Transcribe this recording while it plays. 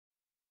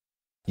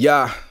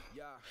Yeah.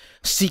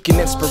 Seeking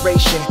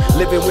inspiration,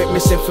 living with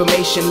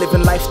misinformation,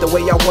 living life the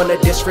way I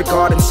wanna,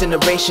 disregard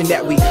incineration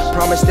that we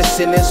promised the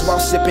sinners while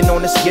sipping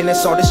on this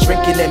Guinness. All this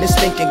drinking and this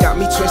thinking got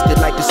me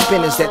twisted like the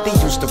spinners that they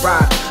used to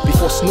ride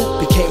before Snoop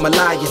became a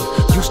lion.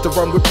 Used to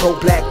run with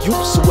pro-black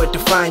youths who were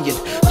defiant.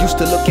 Used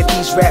to look at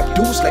these rap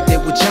dudes like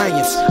they were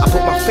giants. I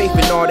put my faith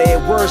in all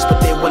their words, but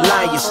they were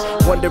liars.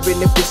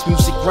 Wondering if this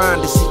music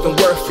grind is even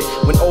worth it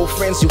when old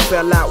friends you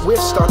fell out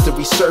with start to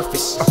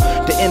resurface.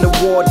 The inner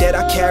war that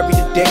I carry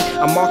today,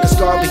 I'm Marcus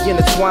Garvey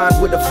intertwined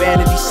with a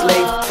vanity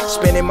slave.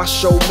 Spending my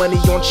show money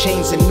on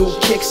chains and new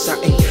kicks. I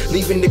ain't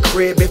leaving the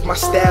crib if my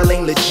style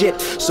ain't legit.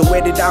 So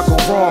where did I go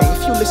wrong?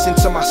 If you listen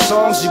to my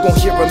songs, you gon'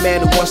 hear a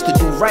man who wants to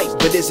do right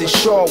but isn't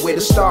sure where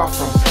to start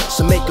from.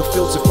 So make a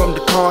filter from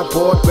the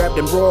cardboard, grab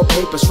them raw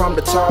papers from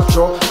the top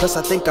drawer. Plus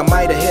I think I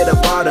might have hit a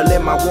bottle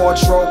in my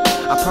wardrobe.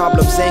 Our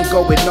problems ain't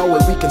going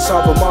nowhere, we can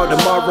solve them all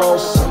tomorrow.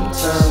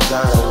 Sometimes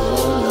I don't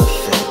wanna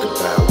think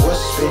about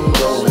what's been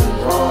going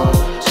wrong,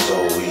 so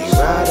we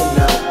riding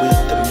out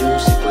with the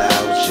music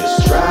loud,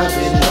 just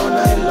driving all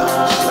night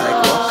long. It's like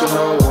walking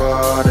on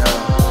water.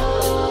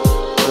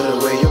 Put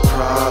away your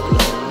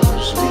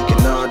problems, we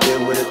can all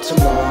deal with it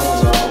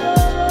tomorrow,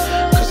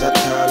 cause our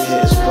time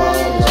here is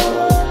borrowed.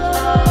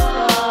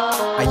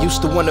 I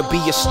used to wanna be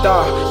a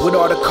star with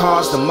all the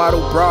cars, the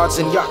model broads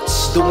and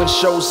yachts, doing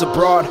shows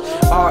abroad.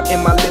 Art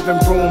in my living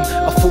room,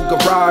 a full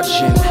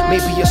garage, and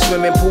maybe a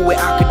swimming pool where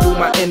I could do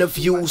my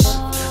interviews.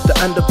 The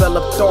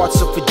undeveloped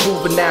thoughts of a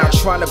juvenile,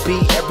 trying to be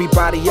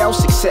everybody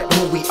else except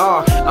who we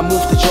are. I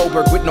moved to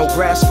Joburg with no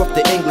grasp of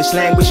the English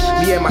language.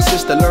 Me and my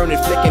sister learning,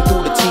 flicking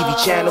through the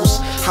TV channels.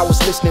 I was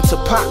listening to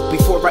Pop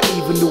before I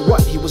even knew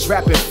what he was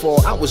rapping for.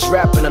 I was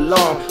rapping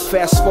along.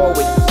 Fast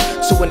forward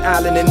to an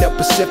island in the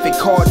Pacific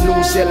called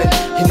New Zealand,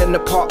 in an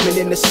apartment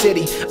in the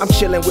city. I'm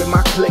chilling with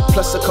my clique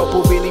plus a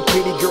couple really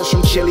pretty girls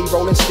from Chile,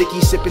 rolling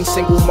sticky, sipping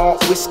single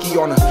malt whiskey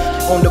on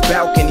the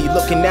balcony,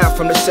 looking out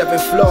from the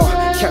 7th floor,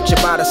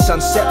 captured by the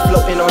sunset,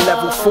 floating on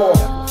level 4.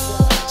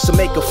 So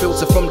make a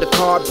filter from the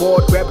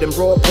cardboard, grab them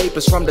raw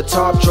papers from the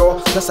top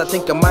drawer. Plus I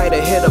think I might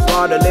have hit a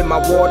bottle in my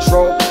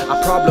wardrobe.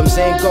 Our problems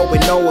ain't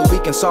going nowhere, we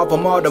can solve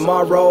them all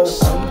tomorrow.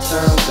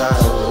 Sometimes I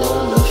don't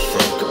wanna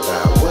think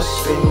about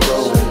what's been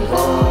going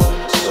wrong,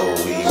 so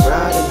we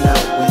riding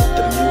out with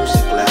the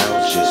music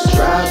loud, just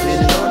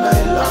driving all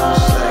night long.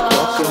 It's like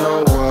walking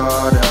on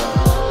water.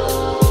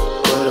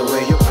 Put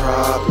away your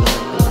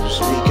problems,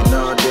 we can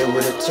all deal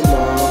with it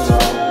tomorrow,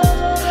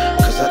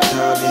 cause our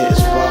time here is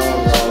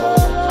borrowed.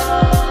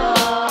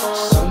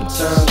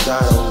 Sometimes I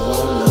don't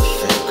wanna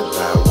think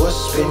about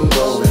what's been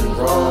going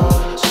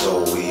wrong, so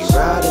we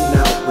riding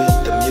out with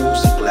the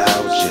music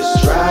loud,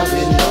 just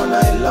driving all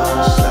night long.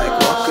 It's like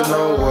walking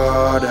on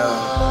water.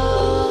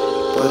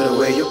 Put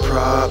away your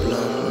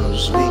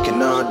problems, we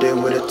can all deal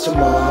with it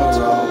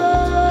tomorrow,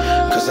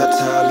 cause our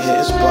time here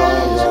is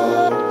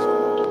borrowed.